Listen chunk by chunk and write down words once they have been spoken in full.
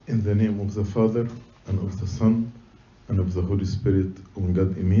In the name of the Father, and of the Son, and of the Holy Spirit, one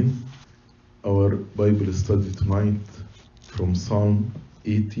God, Amen. Our Bible study tonight from Psalm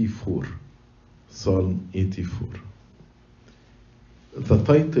 84. Psalm 84. The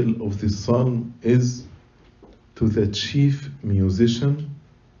title of this psalm is To the Chief Musician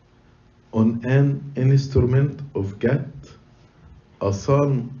on an Instrument of Gat, a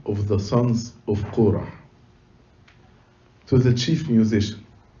psalm of the sons of Korah. To the chief musician.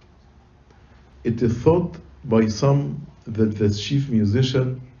 It is thought by some that the chief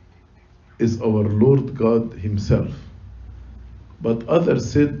musician is our Lord God Himself, but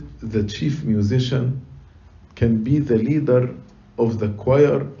others said the chief musician can be the leader of the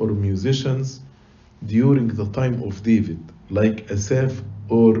choir or musicians during the time of David, like Asaph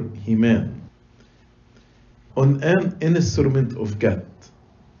or Heman. On an instrument of Gat.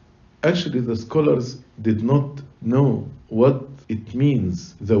 Actually, the scholars did not know what it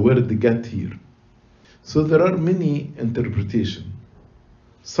means, the word Gat here. So there are many interpretations.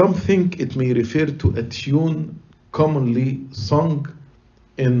 Some think it may refer to a tune commonly sung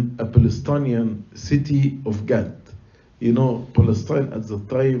in a Palestinian city of Gat. You know, Palestine at the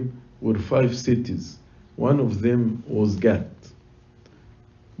time were 5 cities. One of them was Gat.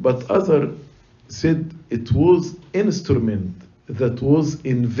 But others said it was instrument that was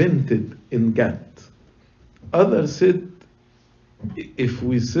invented in Gat. Others said if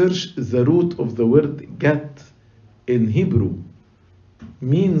we search the root of the word Gat in Hebrew,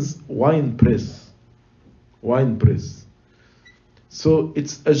 means wine press. Wine press. So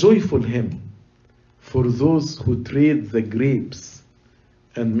it's a joyful hymn for those who trade the grapes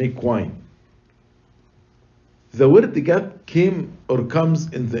and make wine. The word Gat came or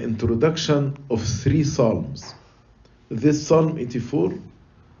comes in the introduction of 3 psalms. This Psalm 84,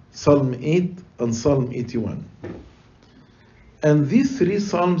 Psalm 8, and Psalm 81. And these 3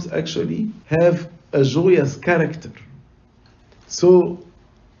 psalms actually have a joyous character. So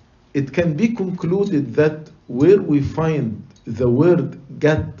it can be concluded that where we find the word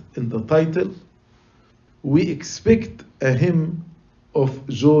Gat in the title, we expect a hymn of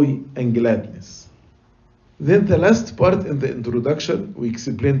joy and gladness. Then the last part in the introduction, we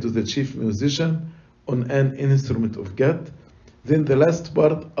explain to the chief musician on an instrument of Gat. Then the last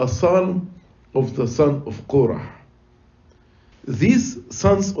part, a psalm of the son of Korah. These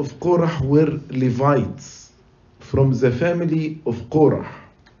sons of Korah were Levites from the family of Korah.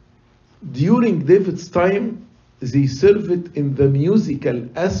 During David's time, they served in the musical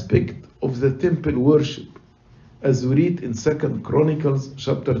aspect of the temple worship, as we read in 2 Chronicles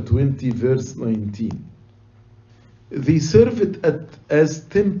chapter 20, verse 19. They served as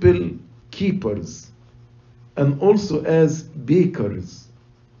temple keepers and also as bakers,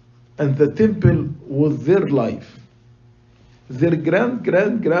 and the temple was their life. Their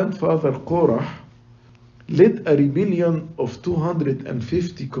grandfather Korah led a rebellion of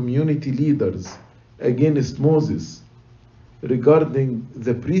 250 community leaders against Moses regarding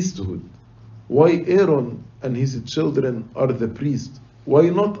the priesthood. Why Aaron and his children are the priests? Why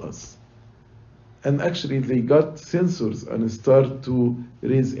not us? And actually they got censors and started to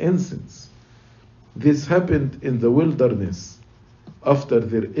raise incense. This happened in the wilderness after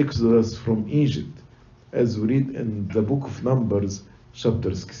their exodus from Egypt, as we read in the book of Numbers,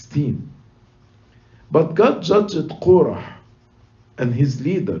 chapter 16. But God judged Korah and his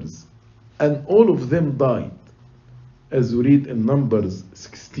leaders, and all of them died. As we read in Numbers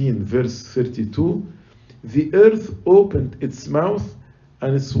 16, verse 32, the earth opened its mouth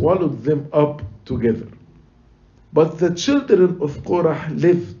and swallowed them up together. But the children of Korah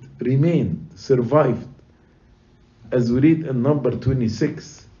lived, remained, survived. As we read in Number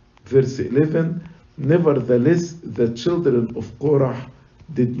 26, verse 11, nevertheless the children of Korah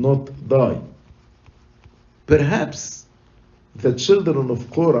did not die. Perhaps the children of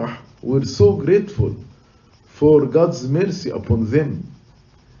Korah were so grateful for God's mercy upon them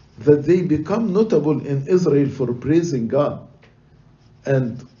that they become notable in Israel for praising God.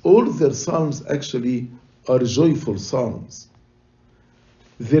 And all their psalms actually are joyful psalms.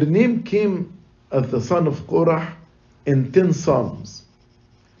 Their name came as the son of Korah in 10 psalms,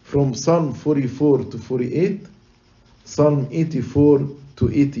 from Psalm 44 to 48, Psalm 84 to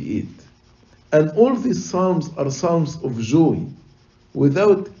 88. And all these psalms are psalms of joy,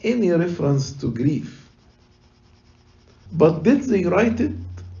 without any reference to grief. But did they write it?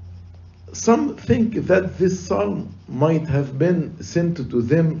 Some think that this psalm might have been sent to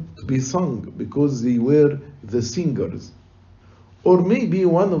them to be sung because they were the singers. Or maybe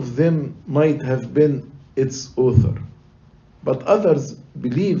one of them might have been its author. But others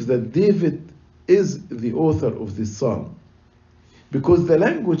believe that David is the author of this psalm. because the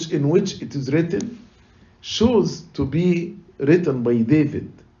language in which it is written shows to be written by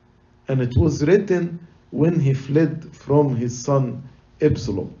David, and it was written when he fled from his son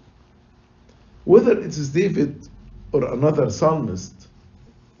Absalom. Whether it is David or another psalmist,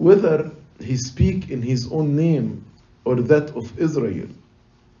 whether he speak in his own name or that of Israel,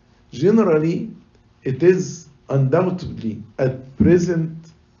 generally it is undoubtedly at present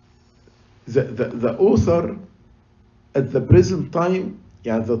the author at the present time,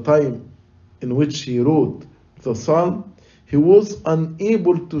 the time in which he wrote the psalm, he was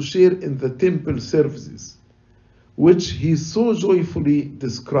unable to share in the temple services, which he so joyfully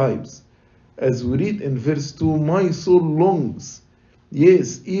describes. As we read in verse 2, my soul longs,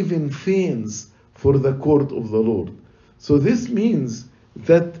 yes, even faints for the court of the Lord. So this means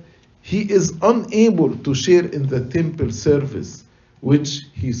that he is unable to share in the temple service, which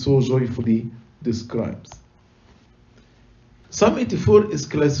he so joyfully describes. Psalm 84 is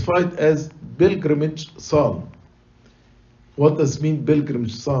classified as pilgrimage psalm. What does it mean,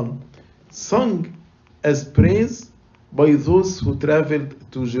 pilgrimage psalm? Sung as praise by those who traveled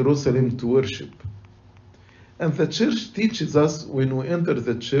to Jerusalem to worship. And the church teaches us when we enter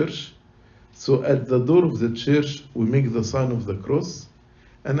the church, so at the door of the church we make the sign of the cross,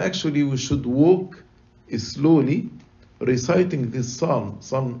 and actually we should walk slowly reciting this psalm,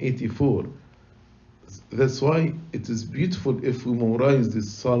 Psalm 84. That's why it is beautiful if we memorize this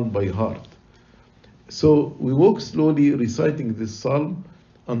psalm by heart. So we walk slowly reciting this psalm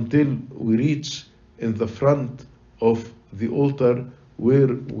until we reach in the front of the altar where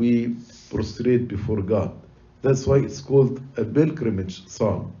we prostrate before God. That's why it's called a pilgrimage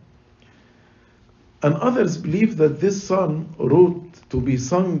psalm. And others believe that this psalm wrote to be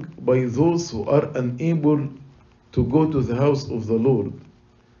sung by those who are unable to go to the house of the Lord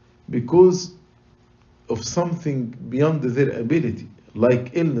because of something beyond their ability,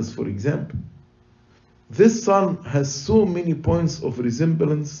 like illness, for example. This psalm has so many points of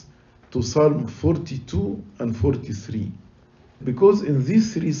resemblance to Psalm 42 and 43, because in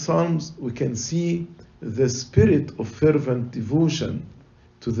these three psalms we can see the spirit of fervent devotion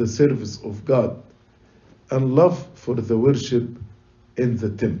to the service of God and love for the worship in the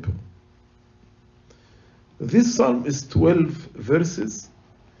temple. This psalm is 12 verses,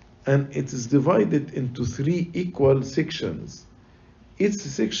 and it is divided into 3 equal sections. Each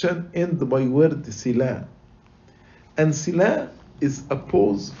section ends by word Selah. And Selah is a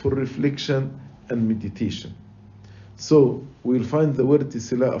pause for reflection and meditation. So we'll find the word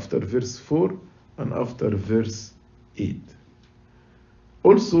Selah after verse 4 and after verse 8.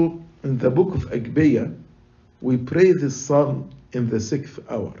 Also, in the book of Agpeya, we pray this psalm in the 6th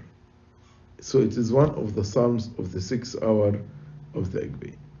hour. So it is one of the psalms of the 6th hour of the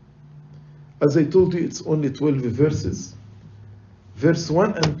Agpeya. As I told you, it's only 12 verses. Verse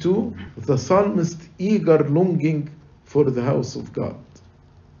 1 and 2, the psalmist eager longing for the house of God.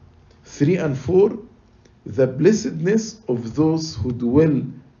 3 and 4, the blessedness of those who dwell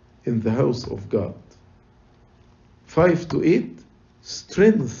in the house of God. 5 to 8,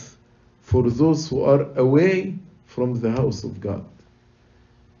 strength for those who are away from the house of God.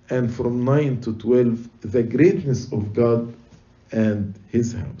 And from 9 to 12, the greatness of God and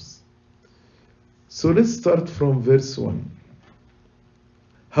His house. So let's start from verse 1.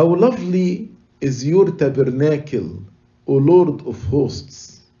 How lovely is your tabernacle, O Lord of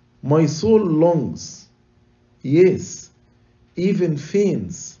hosts! My soul longs, yes, even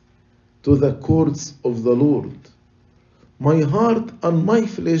faints, to the courts of the Lord. My heart and my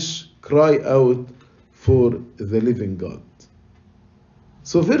flesh cry out for the living God.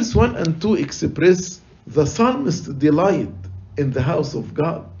 So verse 1 and 2 express the psalmist's delight in the house of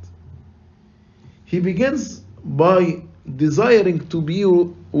God. He begins by desiring to be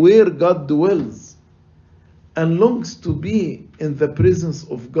where God dwells and longs to be in the presence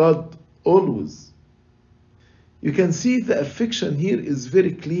of God always. You can see the affection here is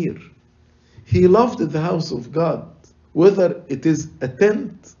very clear. He loved the house of God, whether it is a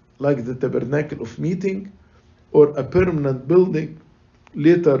tent like the tabernacle of meeting or a permanent building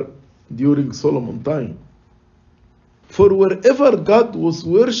later during Solomon's time. For wherever God was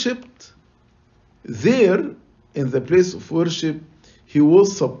worshipped, there in the place of worship, He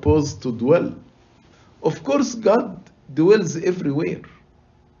was supposed to dwell. Of course, God dwells everywhere.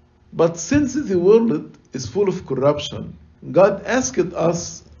 But since the world is full of corruption, God asked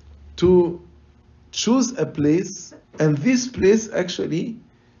us to choose a place, and this place actually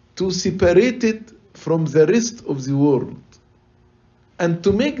to separate it from the rest of the world, and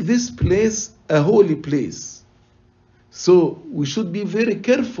to make this place a holy place. So we should be very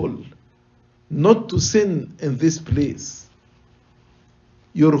careful not to sin in this place.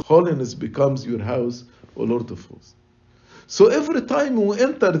 Your holiness becomes your house, O Lord of hosts. So every time we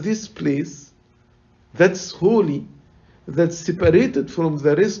enter this place that's holy, that's separated from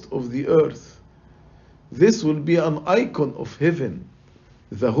the rest of the earth, this will be an icon of heaven,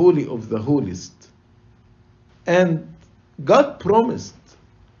 the holy of the holiest. And God promised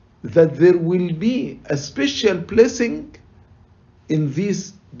that there will be a special blessing in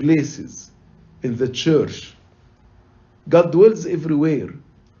these places, in the church. God dwells everywhere,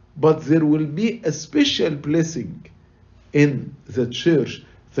 but there will be a special blessing in the church,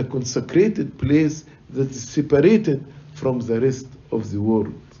 the consecrated place that is separated from the rest of the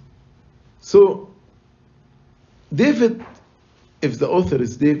world. So, David, if the author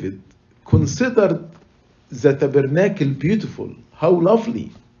is David, considered the tabernacle beautiful. How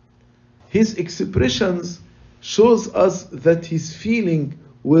lovely. His expressions shows us that his feelings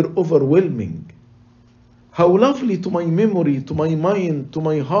were overwhelming. How lovely to my memory, to my mind, to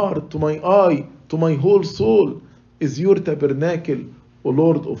my heart, to my eye, to my whole soul is your tabernacle, O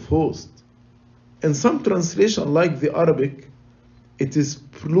Lord of hosts. In some translation like the Arabic, it is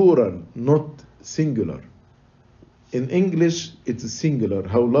plural, not singular. In English, it is singular.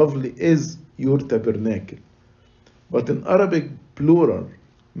 How lovely is your tabernacle. But in Arabic, plural.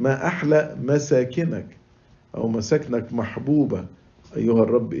 ما أحلى مساكنك أو مساكنك محبوبة أيها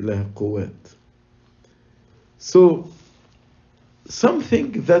الرب إله القوات. So,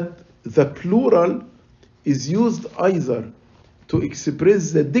 something that the plural is used either to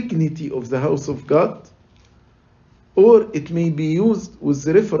express the dignity of the house of God, or it may be used with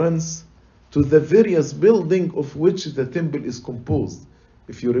reference to the various building of which the temple is composed.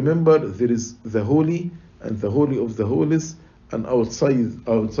 If you remember, there is the holy and the holy of the holies, and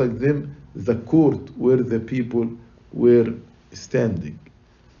outside them the court where the people were standing.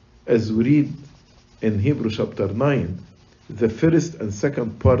 As we read in Hebrews chapter 9, the first and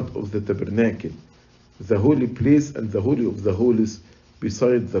second part of the tabernacle, the holy place and the holy of the holies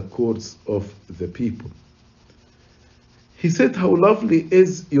beside the courts of the people. He said, how lovely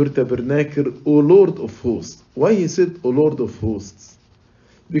is your tabernacle, O Lord of hosts. Why he said, O Lord of hosts?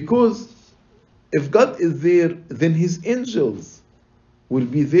 Because if God is there, then his angels will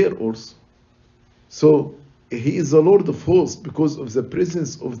be there also. So he is the Lord of hosts because of the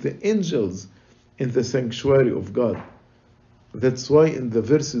presence of the angels in the sanctuary of God. That's why in the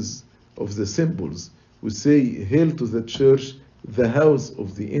verses of the symbols, we say, hail to the church, the house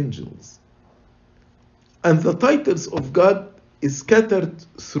of the angels. And the titles of God is scattered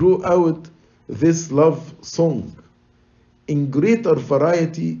throughout this love song in greater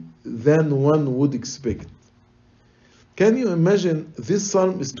variety than one would expect. Can you imagine, this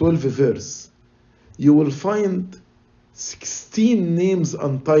psalm is 12 verse. You will find 16 names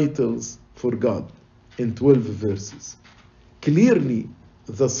and titles for God in 12 verses. Clearly,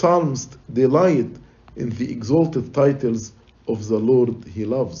 the psalmist delight in the exalted titles of the Lord he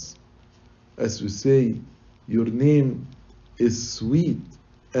loves. As we say, your name is sweet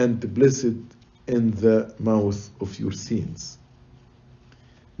and blessed in the mouth of your saints.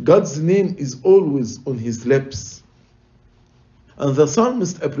 God's name is always on his lips. And the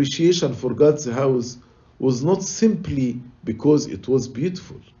psalmist's appreciation for God's house was not simply because it was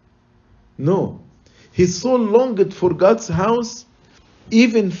beautiful. No, his soul longed for God's house,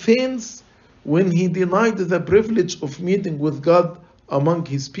 even faints when he denied the privilege of meeting with God among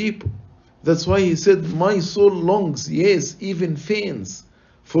his people. That's why he said, my soul longs, yes, even faints,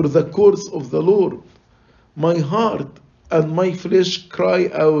 for the courts of the Lord. My heart and my flesh cry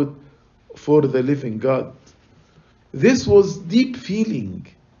out for the living God. This was deep feeling.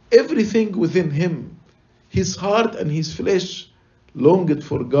 Everything within him, his heart and his flesh, longed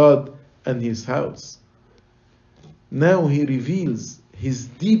for God and his house. Now he reveals his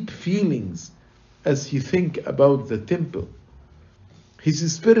deep feelings as he thinks about the temple.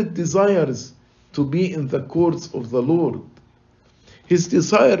 His spirit desires to be in the courts of the Lord. His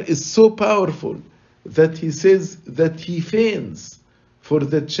desire is so powerful that he says that he faints for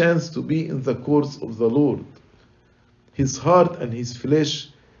the chance to be in the courts of the Lord. His heart and his flesh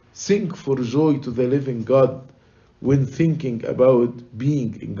sing for joy to the living God when thinking about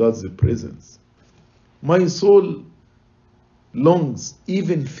being in God's presence. My soul longs,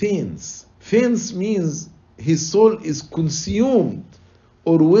 even faints. Faints means his soul is consumed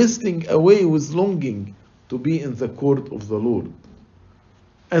or wasting away with longing to be in the court of the Lord.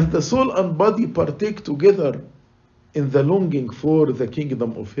 And the soul and body partake together in the longing for the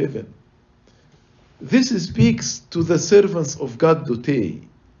kingdom of heaven. This speaks to the servants of God today.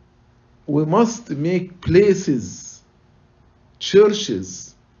 We must make places,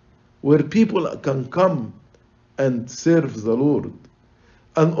 churches, where people can come and serve the Lord.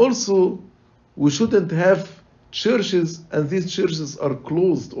 And also, we shouldn't have churches and these churches are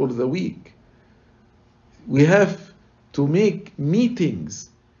closed all the week. We have to make meetings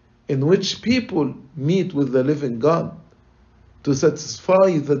in which people meet with the living God to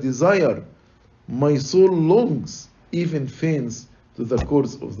satisfy the desire. My soul longs, even faints, to the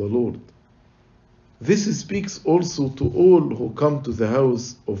courts of the Lord. This speaks also to all who come to the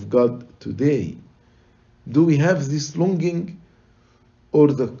house of God today. Do we have this longing, or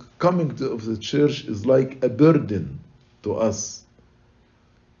the coming of the church is like a burden to us?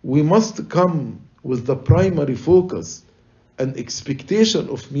 We must come with the primary focus and expectation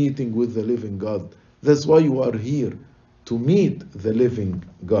of meeting with the living God. That's why you are here, to meet the living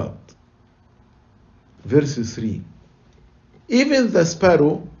God. Verse 3. Even the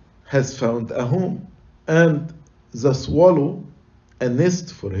sparrow has found a home, and the swallow a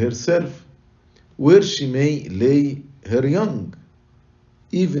nest for herself, where she may lay her young.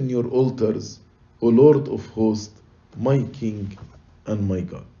 Even your altars, O Lord of hosts, my King and my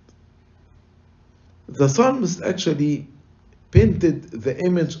God. The psalmist actually painted the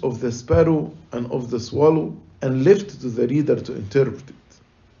image of the sparrow and of the swallow and left to the reader to interpret it.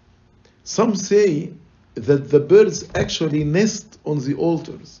 Some say that the birds actually nest on the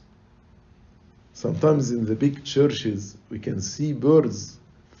altars. Sometimes in the big churches we can see birds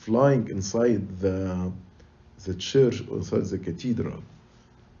flying inside the church or inside the cathedral,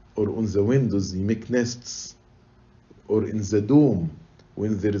 or on the windows they make nests, or in the dome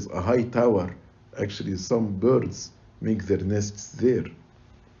when there is a high tower, actually some birds make their nests there.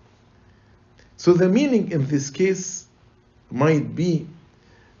 So the meaning in this case might be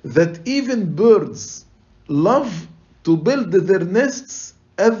that even birds love to build their nests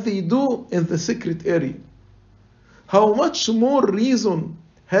as they do in the secret area. How much more reason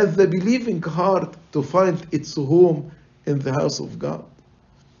has the believing heart to find its home in the house of God?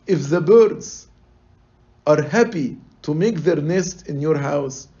 If the birds are happy to make their nest in your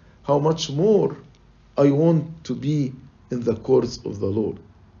house, how much more I want to be in the courts of the Lord.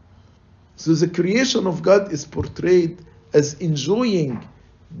 So the creation of God is portrayed as enjoying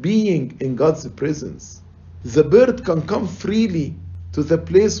being in God's presence. The bird can come freely to the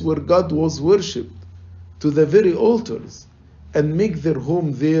place where God was worshipped, to the very altars, and make their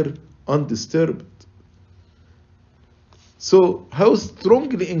home there undisturbed. So how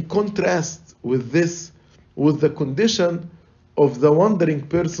strongly in contrast with this, with the condition of the wandering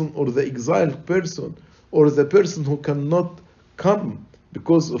person or the exiled person or the person who cannot come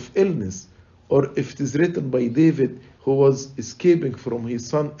because of illness, or if it is written by David who was escaping from his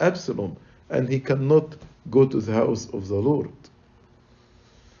son Absalom and he cannot go to the house of the Lord.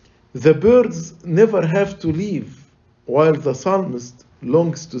 The birds never have to leave, while the psalmist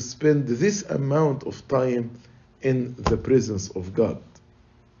longs to spend this amount of time in the presence of God.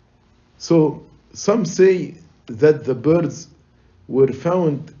 So some say that the birds were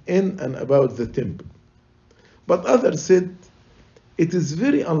found in and about the temple. But others said it is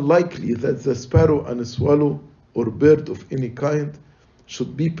very unlikely that the sparrow and a swallow or bird of any kind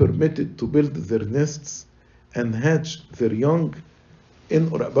should be permitted to build their nests and hatch their young in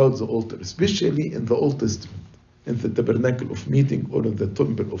or about the altar, especially in the Old Testament, in the tabernacle of meeting or in the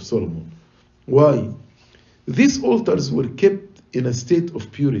temple of Solomon. Why? These altars were kept in a state of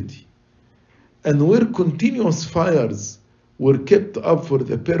purity, and where continuous fires were kept up for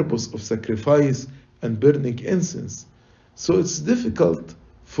the purpose of sacrifice and burning incense. So it's difficult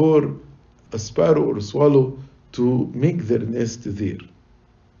for a sparrow or a swallow to make their nest there.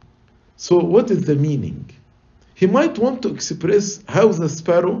 So what is the meaning? He might want to express how the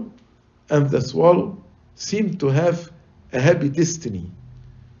sparrow and the swallow seem to have a happy destiny,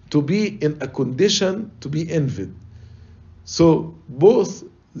 to be in a condition to be envied. So both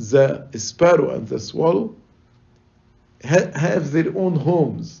the sparrow and the swallow have their own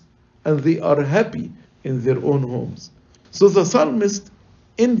homes, and they are happy in their own homes. So the psalmist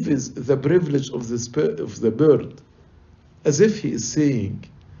envies the privilege of the bird, as if he is saying,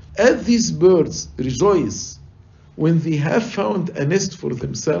 as these birds rejoice when they have found a nest for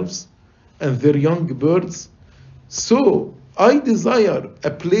themselves and their young birds, so I desire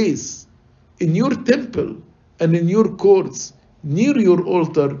a place in your temple and in your courts near your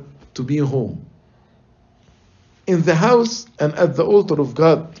altar to be home. In the house and at the altar of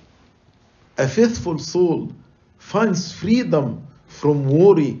God, a faithful soul finds freedom from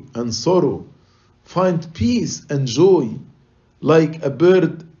worry and sorrow, find peace and joy, like a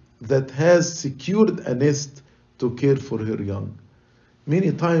bird that has secured a nest to care for her young.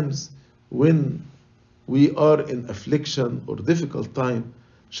 Many times when we are in affliction or difficult time,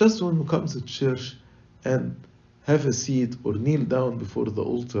 just when we come to church and have a seat, or kneel down before the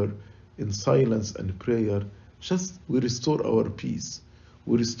altar in silence and prayer, just we restore our peace.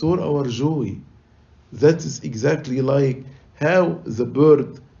 We restore our joy. That is exactly like how the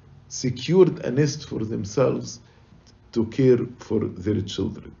bird secured a nest for themselves to care for their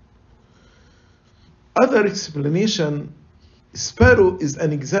children. Other explanation, sparrow is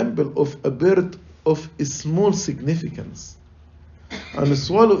an example of a bird of a small significance. And a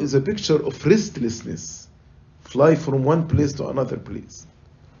swallow is a picture of restlessness, fly from one place to another place.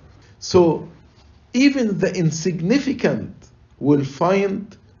 So even the insignificant will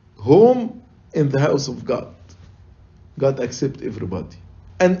find home in the house of God. God accepts everybody.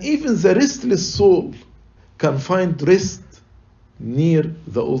 And even the restless soul can find rest near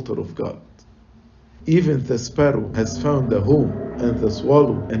the altar of God. Even the sparrow has found a home, and the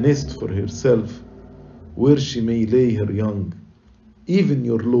swallow a nest for herself, where she may lay her young. Even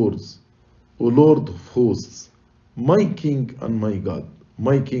your lords, O Lord of hosts, my King and my God,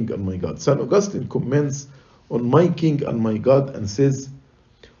 my King and my God. St. Augustine comments on my King and my God and says,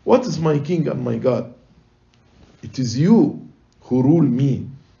 what is my King and my God? It is you who rule me,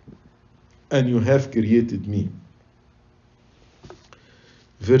 and you have created me.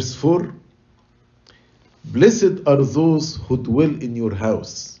 Verse 4, blessed are those who dwell in your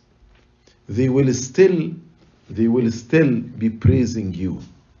house. They will still be praising you.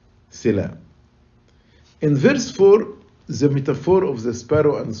 Selah. In verse 4, the metaphor of the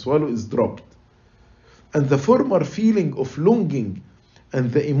sparrow and swallow is dropped, and the former feeling of longing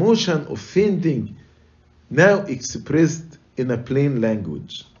and the emotion of fainting now expressed in a plain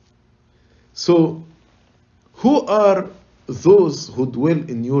language. So, who are those who dwell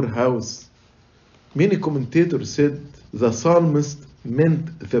in your house? Many commentators said the psalmist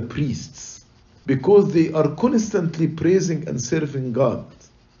meant the priests, because they are constantly praising and serving God.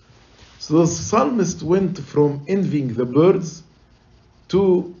 So the psalmist went from envying the birds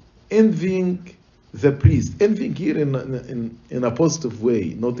to envying the priest. Envying here in a positive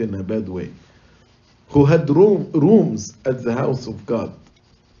way, not in a bad way. Who had rooms at the house of God.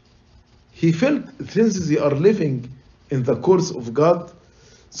 He felt since they are living in the course of God,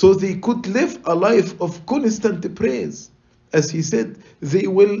 so they could live a life of constant praise. As he said, they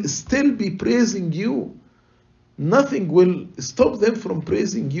will still be praising you. Nothing will stop them from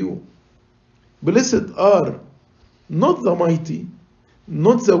praising you. Blessed are not the mighty,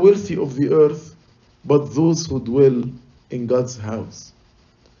 not the wealthy of the earth, but those who dwell in God's house.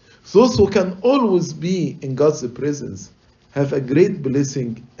 Those who can always be in God's presence have a great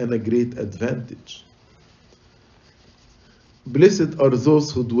blessing and a great advantage. Blessed are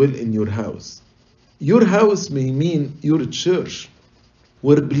those who dwell in your house. Your house may mean your church,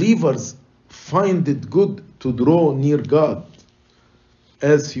 where believers find it good to draw near God,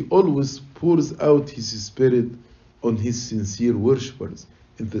 as He always pours out His Spirit on His sincere worshippers.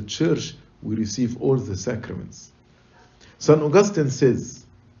 In the church, we receive all the sacraments. St. Augustine says,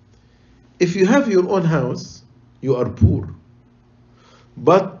 if you have your own house, you are poor.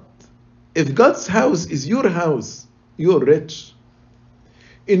 But if God's house is your house, you are rich.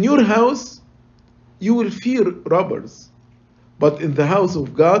 In your house, you will fear robbers. But in the house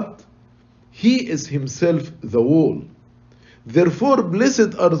of God, He is Himself the wall. Therefore,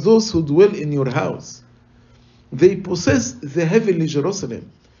 blessed are those who dwell in your house. They possess the heavenly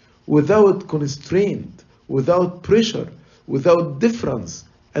Jerusalem without constraint, without pressure, without difference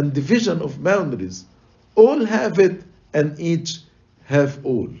and division of boundaries. All have it and each have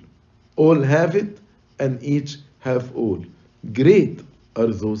all. All have it and each have all. Great are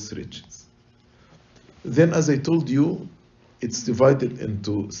those riches. Then, as I told you, it's divided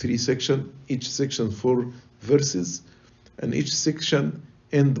into 3 sections, each section 4 verses, and each section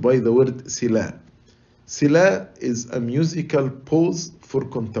ends by the word Selah. Selah is a musical pause for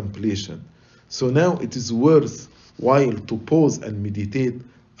contemplation. So now it is worthwhile to pause and meditate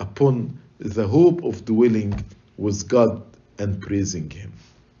upon the hope of dwelling with God and praising Him.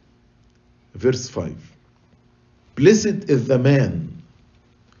 Verse 5. Blessed is the man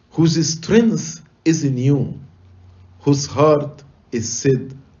whose strength is in you, whose heart is set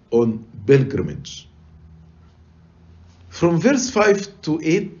on pilgrimage. From verse 5 to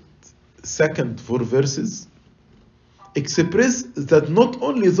 8, second 4 verses, express that not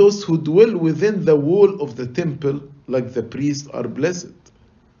only those who dwell within the wall of the temple, like the priest, are blessed,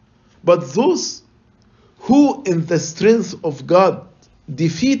 but those who in the strength of God,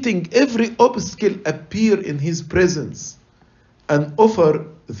 defeating every obstacle, appear in His presence and offer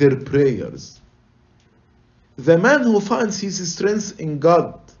their prayers. The man who finds his strength in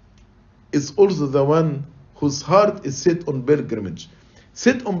God is also the one whose heart is set on pilgrimage.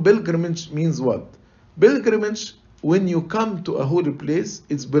 Set on pilgrimage means what? Pilgrimage, when you come to a holy place,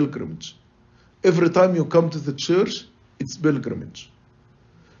 it's pilgrimage. Every time you come to the church, it's pilgrimage.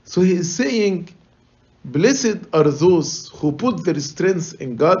 So he is saying, blessed are those who put their strength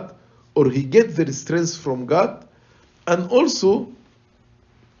in God, or he gets their strength from God, and also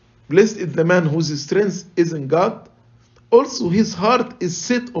blessed is the man whose strength is in God. Also his heart is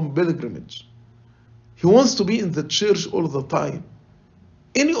set on pilgrimage. He wants to be in the church all the time.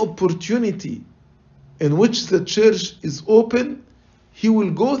 Any opportunity in which the church is open, he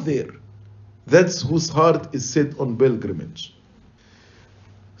will go there. That's whose heart is set on pilgrimage.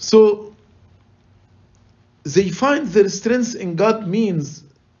 So they find their strength in God means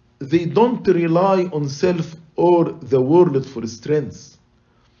they don't rely on self or the world for strength,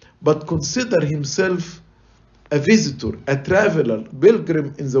 but consider himself a visitor, a traveler,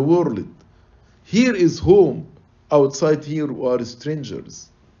 pilgrim in the world. Here is home, outside here we are strangers.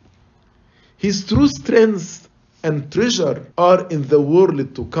 His true strength and treasure are in the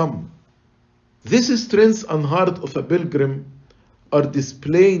world to come. This strength and heart of a pilgrim are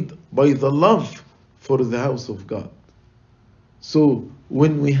displayed by the love for the house of God. So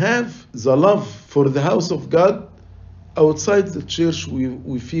when we have the love for the house of God, outside the church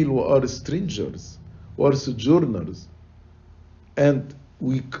we feel we are strangers, we are sojourners, and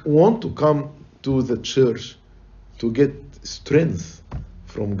we want to come to the church to get strength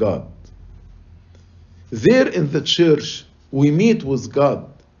from God. There in the church, we meet with God,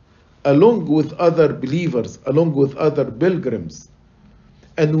 along with other believers, along with other pilgrims,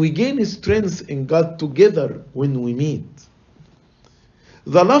 and we gain strength in God together when we meet.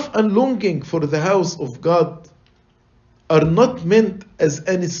 The love and longing for the house of God are not meant as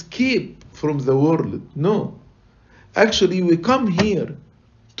an escape from the world. No. Actually, we come here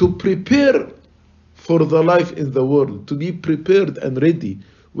to prepare for the life in the world, to be prepared and ready.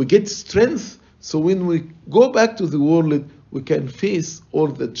 We get strength, so when we go back to the world, we can face all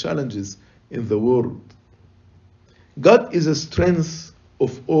the challenges in the world. God is a strength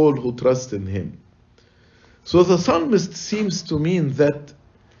of all who trust in Him. So the psalmist seems to mean that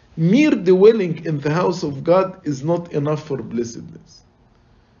mere dwelling in the house of God is not enough for blessedness.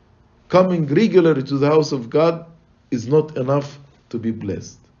 Coming regularly to the house of God is not enough to be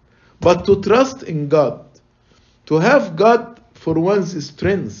blessed. But to trust in God, to have God for one's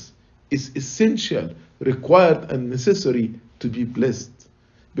strength, is essential, required, and necessary to be blessed.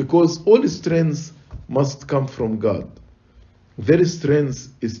 Because all strength must come from God. Their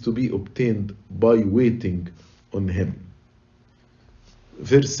strength is to be obtained by waiting on Him.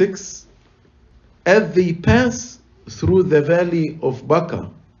 Verse 6, as they pass through the valley of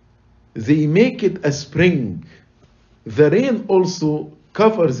Baca, they make it a spring. The rain also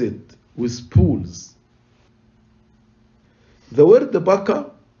covers it with pools. The word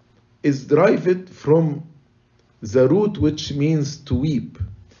Baca is derived from the root which means to weep.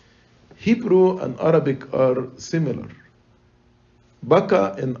 Hebrew and Arabic are similar.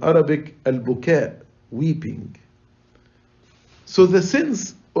 Baca in Arabic, al-buka, weeping. So the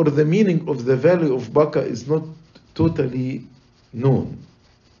sense or the meaning of the valley of Baca is not totally known.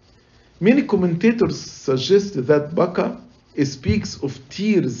 Many commentators suggest that Baca speaks of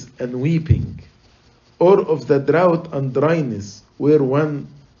tears and weeping, or of the drought and dryness where one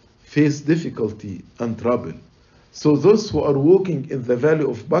faces difficulty and trouble. So those who are walking in the valley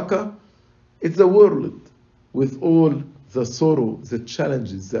of Baca, it's the world with all the sorrow, the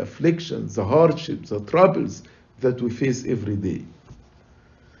challenges, the afflictions, the hardships, the troubles that we face every day.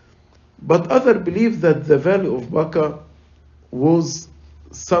 But others believe that the valley of Baca was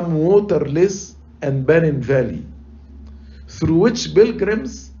some waterless and barren valley through which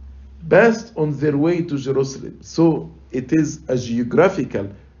pilgrims passed on their way to Jerusalem. So it is a geographical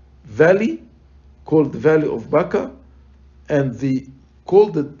valley called Valley of Baca, and they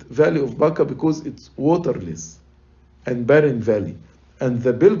called it Valley of Baca because it's waterless and barren valley. And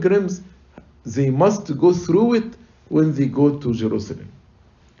the pilgrims, they must go through it when they go to Jerusalem.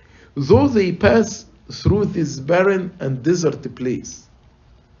 Though they pass through this barren and desert place,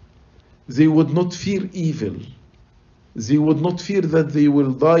 they would not fear evil. They would not fear that they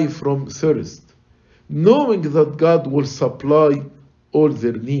will die from thirst, knowing that God will supply all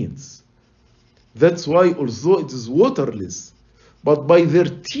their needs. That's why, although it is waterless, but by their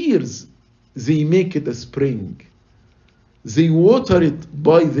tears, they make it a spring. They water it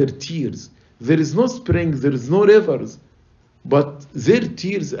by their tears. There is no spring, there is no rivers, but their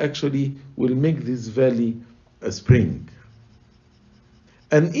tears actually will make this valley a spring.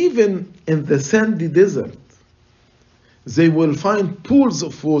 And even in the sandy desert, they will find pools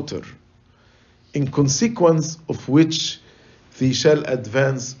of water, in consequence of which they shall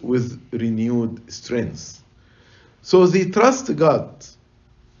advance with renewed strength. So they trust God.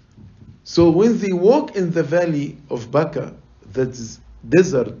 So when they walk in the valley of Baca, that is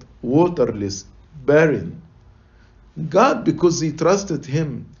desert, waterless, barren, God, because they trusted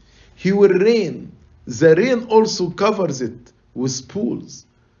Him, He will rain. The rain also covers it with pools.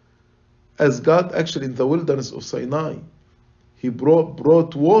 As God actually in the wilderness of Sinai, He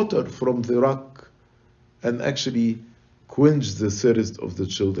brought water from the rock and actually quenched the thirst of the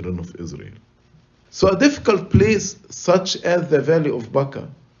children of Israel. So a difficult place such as the valley of Baca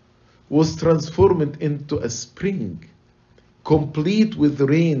was transformed into a spring, complete with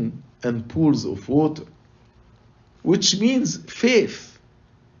rain and pools of water, which means faith.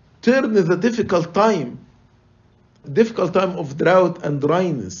 Turn the difficult time of drought and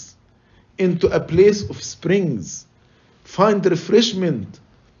dryness, into a place of springs. Find refreshment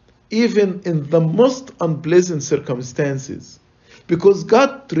even in the most unpleasant circumstances, because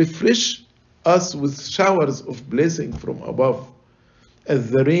God refreshes us with showers of blessing from above,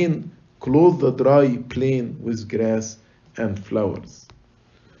 as the rain clothes the dry plain with grass and flowers.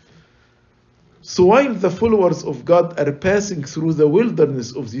 So while the followers of God are passing through the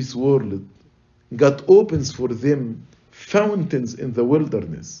wilderness of this world, God opens for them fountains in the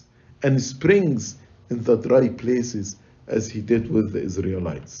wilderness and springs in the dry places, as He did with the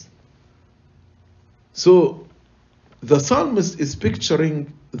Israelites. So the psalmist is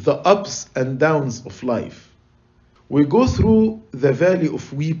picturing the ups and downs of life. We go through the valley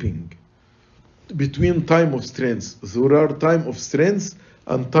of weeping, between time of strength. There are time of strength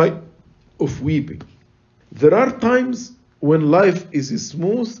and time of weeping. There are times when life is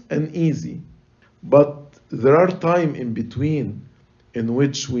smooth and easy, but there are times in between in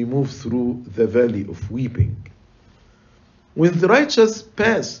which we move through the valley of weeping. When the righteous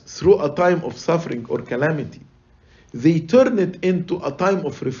pass through a time of suffering or calamity, they turn it into a time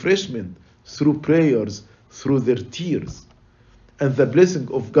of refreshment through prayers, through their tears. And the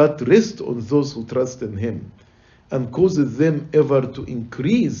blessing of God rests on those who trust in Him and causes them ever to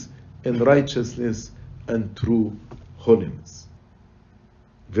increase in righteousness and true holiness.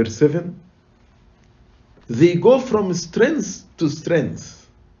 Verse 7, they go from strength to strength.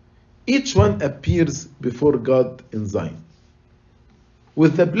 Each one appears before God in Zion.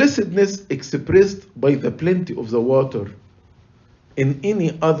 With the blessedness expressed by the plenty of the water in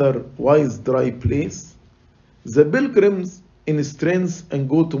any otherwise dry place, the pilgrims in strength and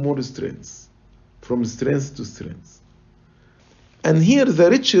go to more strength, from strength to strength. And here the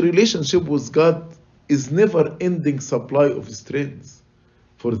rich relationship with God is never-ending supply of strength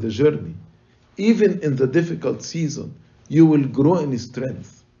for the journey. Even in the difficult season, you will grow in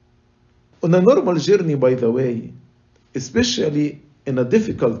strength. On a normal journey, by the way, especially in a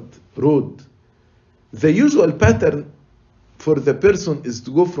difficult road, the usual pattern for the person is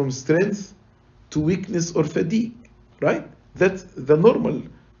to go from strength to weakness or fatigue, right? That's the normal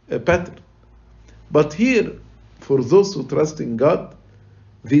pattern. But here, for those who trust in God,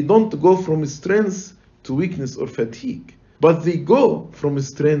 they don't go from strength to weakness or fatigue, but they go from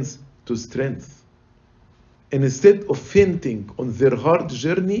strength to strength. And instead of fainting on their hard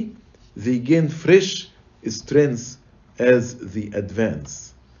journey, they gain fresh strength as they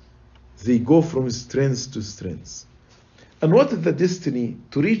advance. They go from strength to strength. And what is the destiny?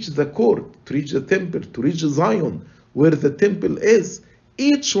 To reach the court, to reach the temple, to reach Zion, where the temple is.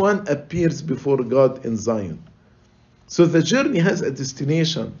 Each one appears before God in Zion. So the journey has a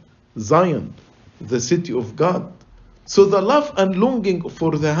destination, Zion, the city of God. So the love and longing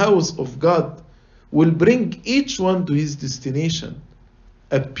for the house of God will bring each one to his destination,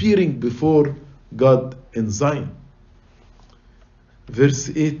 appearing before God in Zion. Verse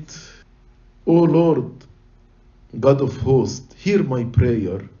 8, O Lord, God of hosts, hear my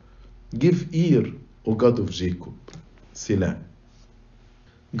prayer. Give ear, O God of Jacob. Selah.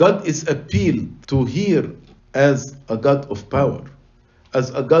 God is appealed to here as a God of power, as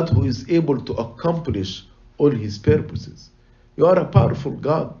a God who is able to accomplish all His purposes. You are a powerful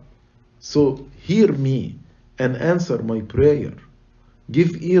God, so hear me and answer my prayer.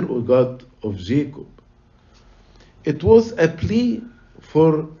 Give ear, O God of Jacob. It was a plea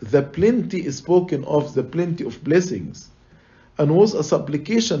for the plenty spoken of, the plenty of blessings, and was a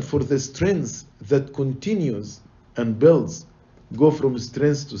supplication for the strength that continues and builds, go from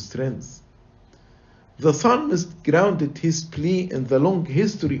strength to strength. The psalmist grounded his plea in the long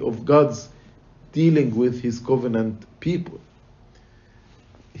history of God's dealing with His covenant people.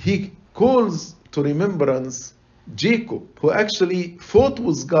 He calls to remembrance Jacob, who actually fought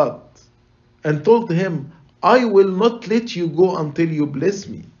with God and told him, I will not let you go until you bless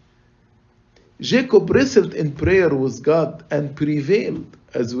me. Jacob wrestled in prayer with God and prevailed,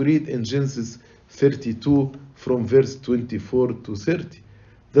 as we read in Genesis 32 from verse 24 to 30.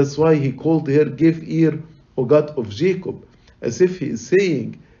 That's why he called her, "Give ear, O God of Jacob," as if he is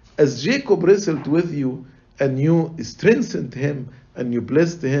saying, as Jacob wrestled with you and you strengthened him and you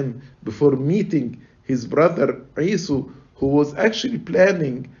blessed him before meeting his brother Esau, who was actually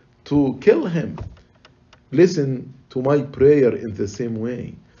planning to kill him, listen to my prayer in the same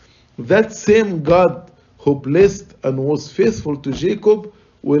way. That same God who blessed and was faithful to Jacob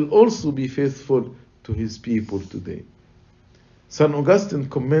will also be faithful to his people today. St. Augustine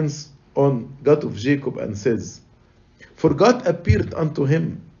comments on God of Jacob and says, "For God appeared unto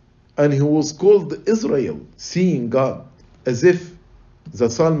him, and he was called Israel, seeing God," as if the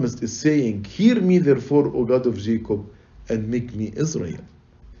psalmist is saying, "Hear me therefore, O God of Jacob, and make me Israel."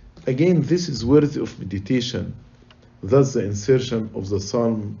 Again, this is worthy of meditation. Thus the insertion of the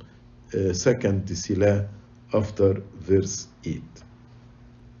Psalm 2nd Selah after verse 8.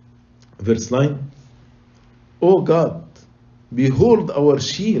 Verse 9, "O God, behold our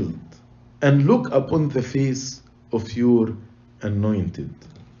shield, and look upon the face of your anointed."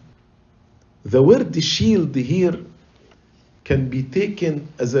 The word shield here can be taken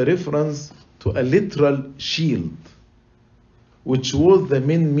as a reference to a literal shield, which was the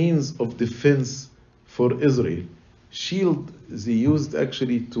main means of defense for Israel. Shield, they used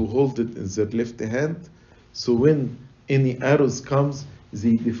actually to hold it in their left hand, so when any arrows comes,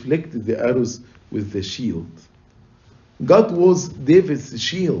 they deflected the arrows with the shield. God was David's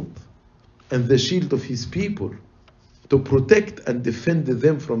shield and the shield of his people to protect and defend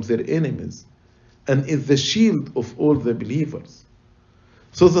them from their enemies, and is the shield of all the believers.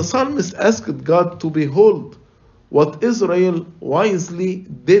 So the psalmist asked God to behold what Israel wisely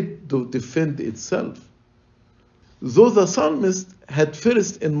did to defend itself. Though the psalmist had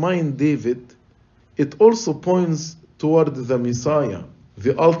first in mind David, it also points toward the Messiah,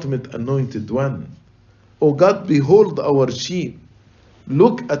 the ultimate anointed one. O God, behold our shield.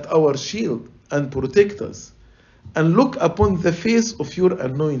 Look at our shield and protect us. And look upon the face of your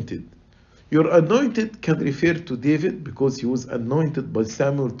anointed. Your anointed can refer to David because he was anointed by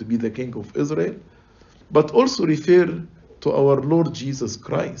Samuel to be the king of Israel, but also refer to our Lord Jesus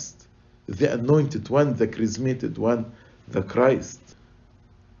Christ, the anointed one, the charismatic one, the Christ.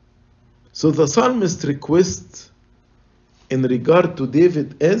 So the psalmist request in regard to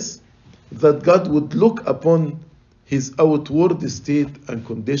David is that God would look upon his outward state and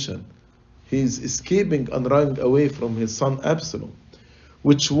condition. He is escaping and running away from his son Absalom,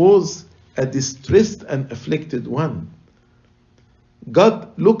 which was a distressed and afflicted one. God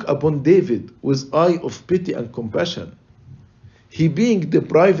look upon David with eye of pity and compassion. He being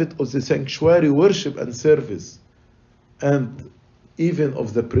deprived of the sanctuary worship and service, and even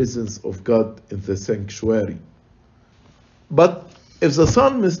of the presence of God in the sanctuary. But if the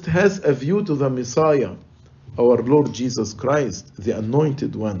psalmist has a view to the Messiah, our Lord Jesus Christ, the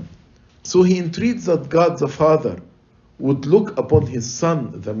anointed one, so he entreats that God the Father would look upon his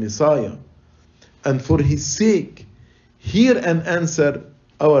Son, the Messiah, and for his sake hear and answer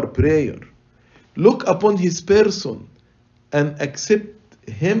our prayer. Look upon his person and accept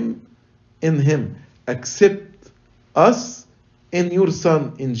him in him. Accept us in your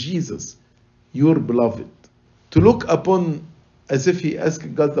Son, in Jesus, your beloved. To look upon, as if he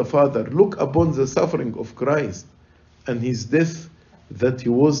asked God the Father, look upon the suffering of Christ and his death that he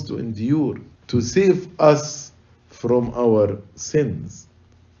was to endure to save us from our sins.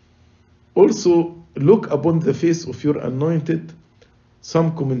 Also, look upon the face of your anointed.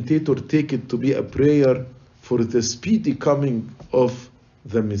 Some commentators take it to be a prayer for the speedy coming of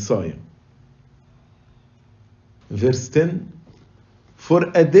the Messiah. Verse 10, "For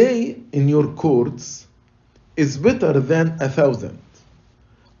a day in your courts is better than 1,000.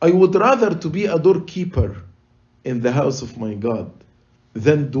 I would rather to be a doorkeeper in the house of my God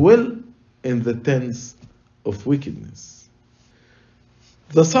than dwell in the tents of wickedness."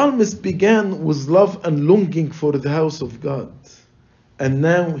 The psalmist began with love and longing for the house of God, and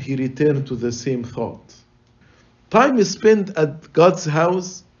now he returned to the same thought. Time spent at God's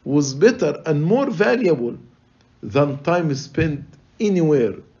house was better and more valuable than time spent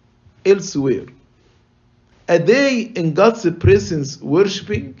anywhere, elsewhere. A day in God's presence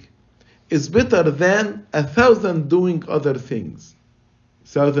worshiping is better than 1,000 doing other things.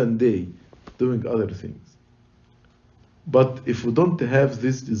 1,000 days doing other things. But if we don't have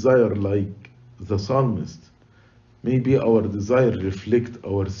this desire like the psalmist, maybe our desire reflects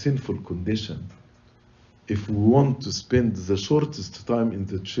our sinful condition. If we want to spend the shortest time in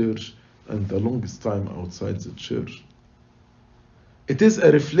the church and the longest time outside the church. It is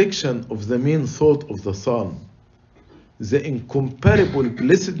a reflection of the main thought of the psalm, the incomparable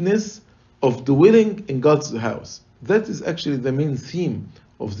blessedness of dwelling in God's house. That is actually the main theme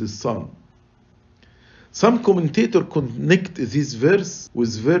of this psalm. Some commentators connect this verse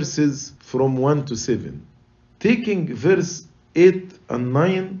with verses from 1 to 7, taking verse 8 and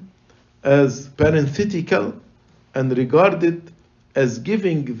 9 as parenthetical and regarded as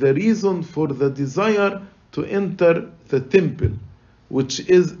giving the reason for the desire to enter the temple, which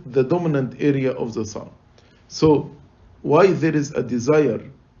is the dominant area of the psalm. So, why there is a desire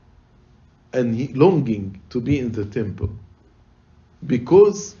and longing to be in the temple?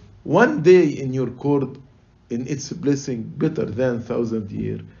 Because one day in your court, in its blessing, better than 1,000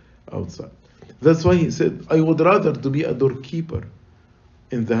 years outside. That's why he said, I would rather to be a doorkeeper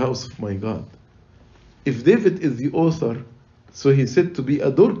in the house of my God. If David is the author, so he said to be a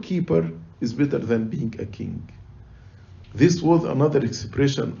doorkeeper is better than being a king. This was another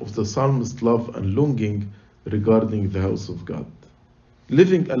expression of the psalmist's love and longing regarding the house of God.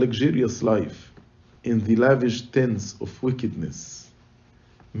 Living a luxurious life in the lavish tents of wickedness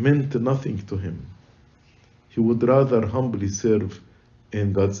meant nothing to him. He would rather humbly serve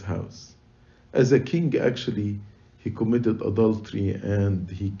in God's house. As a king, actually, he committed adultery and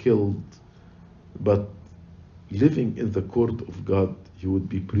he killed, but living in the court of God, he would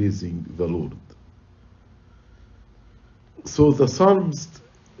be praising the Lord. So the psalmist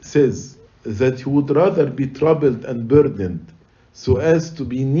says that he would rather be troubled and burdened so as to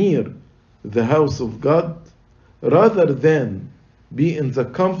be near the house of God rather than be in the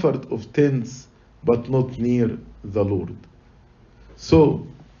comfort of tents but not near the Lord. So,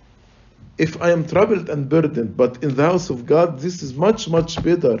 if I am troubled and burdened but in the house of God, this is much, much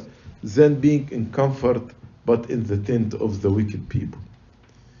better than being in comfort but in the tent of the wicked people.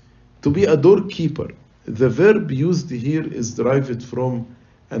 To be a doorkeeper, the verb used here is derived from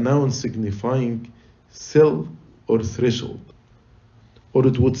a noun signifying sill or threshold. Or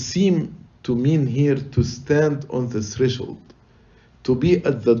it would seem to mean here to stand on the threshold, to be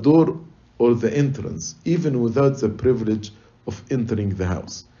at the door or the entrance, even without the privilege of entering the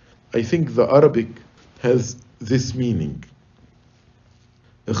house. I think the Arabic has this meaning.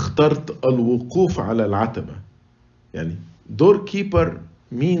 اخترت الوقوف على العتبة. يعني doorkeeper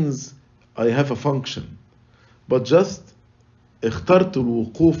means I have a function. But just اخترت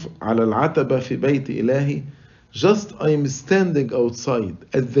الوقوف على العتبة في بيت إلهي, just I am standing outside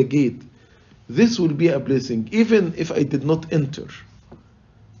at the gate. This will be a blessing, even if I did not enter.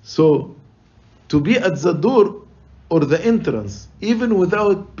 So, to be at the door or the entrance, even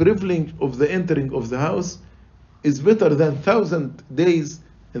without privilege of the entering of the house, is better than 1,000 days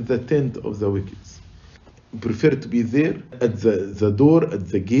in the tent of the wicked. Prefer to be there at the door, at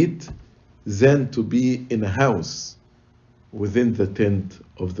the gate, than to be in a house within the tent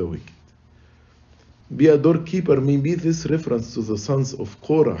of the wicked. Be a doorkeeper, maybe this reference to the sons of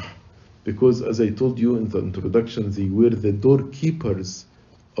Korah, because as I told you in the introduction, they were the doorkeepers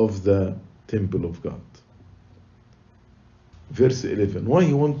of the temple of God. Verse 11, why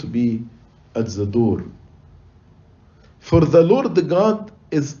you want to be at the door? For the Lord God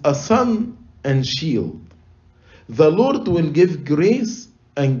is a sun and shield. The Lord will give grace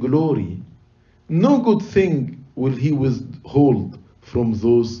and glory. No good thing will he withhold from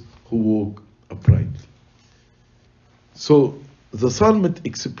those who walk uprightly. So the psalmist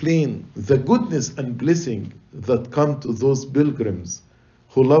explains the goodness and blessing that come to those pilgrims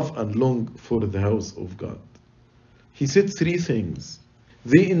who love and long for the house of God. He said three things.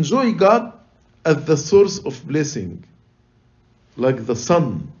 They enjoy God as the source of blessing, like the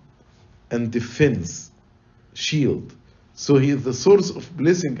sun and defense, shield. So he is the source of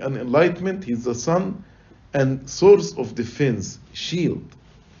blessing and enlightenment. He is the sun and source of defense, shield.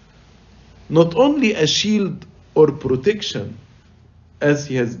 Not only a shield or protection, as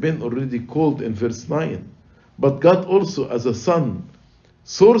he has been already called in verse 9, but God also as a sun,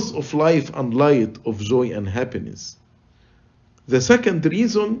 source of life and light, of joy and happiness. The second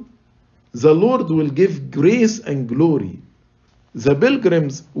reason, the Lord will give grace and glory. The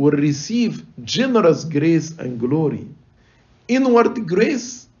pilgrims will receive generous grace and glory, inward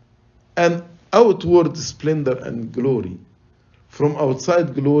grace and outward splendor and glory. From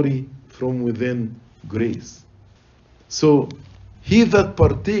outside glory, from within grace. So, he that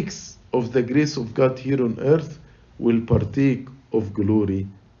partakes of the grace of God here on earth will partake of glory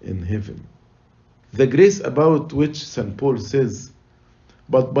in heaven. The grace about which St. Paul says,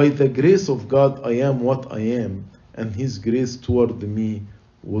 but by the grace of God I am what I am, and his grace toward me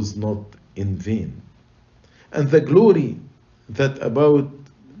was not in vain. And the glory that about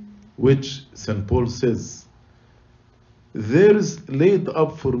which St. Paul says, There's laid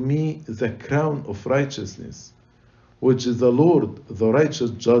up for me the crown of righteousness, which the Lord, the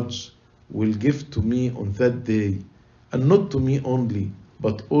righteous judge, will give to me on that day, and not to me only,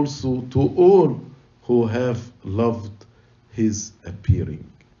 but also to all who have loved his appearing.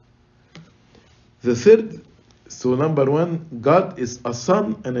 The third, so number one, God is a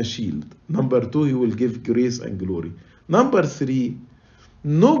sun and a shield. Number two, he will give grace and glory. Number three,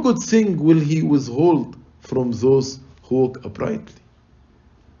 no good thing will he withhold from those who walk uprightly.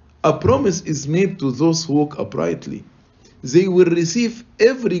 A promise is made to those who walk uprightly. They will receive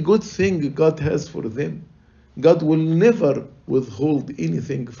every good thing God has for them. God will never withhold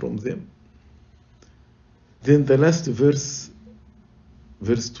anything from them. Then the last verse,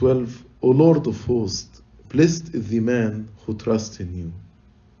 verse 12, O Lord of hosts, blessed is the man who trusts in you.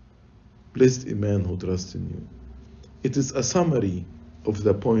 Blessed a man who trusts in you. It is a summary of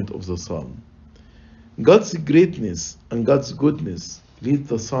the point of the psalm. God's greatness and God's goodness lead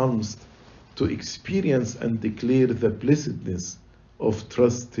the psalmist to experience and declare the blessedness of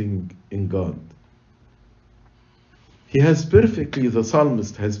trusting in God. The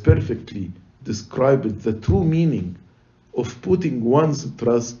psalmist has perfectly described the true meaning of putting one's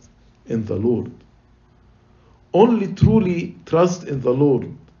trust in the Lord. Only truly trust in the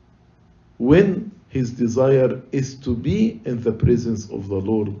Lord when his desire is to be in the presence of the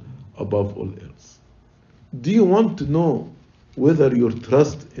Lord above all else. Do you want to know whether your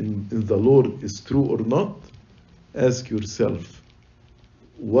trust in the Lord is true or not? Ask yourself,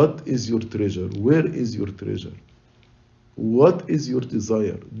 what is your treasure? Where is your treasure? What is your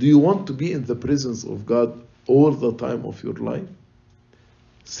desire? Do you want to be in the presence of God all the time of your life?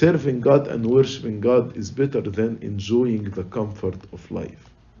 Serving God and worshiping God is better than enjoying the comfort of life.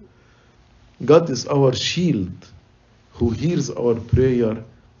 God is our shield who hears our prayer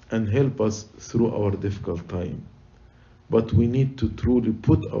and helps us through our difficult time. But we need to truly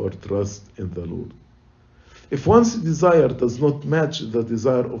put our trust in the Lord. If one's desire does not match the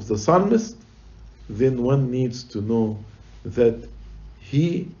desire of the psalmist, then one needs to know that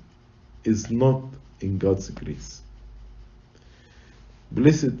he is not in God's grace.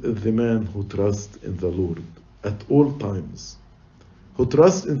 Blessed is the man who trusts in the Lord at all times, who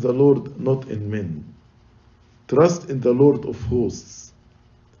trusts in the Lord, not in men. Trust in the Lord of hosts,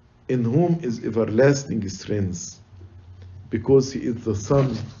 in whom is everlasting strength, because he is the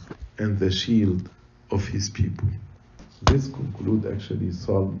sun and the shield of his people. This concludes actually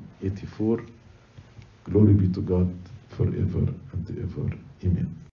Psalm 84. Glory be to God forever and ever. Amen.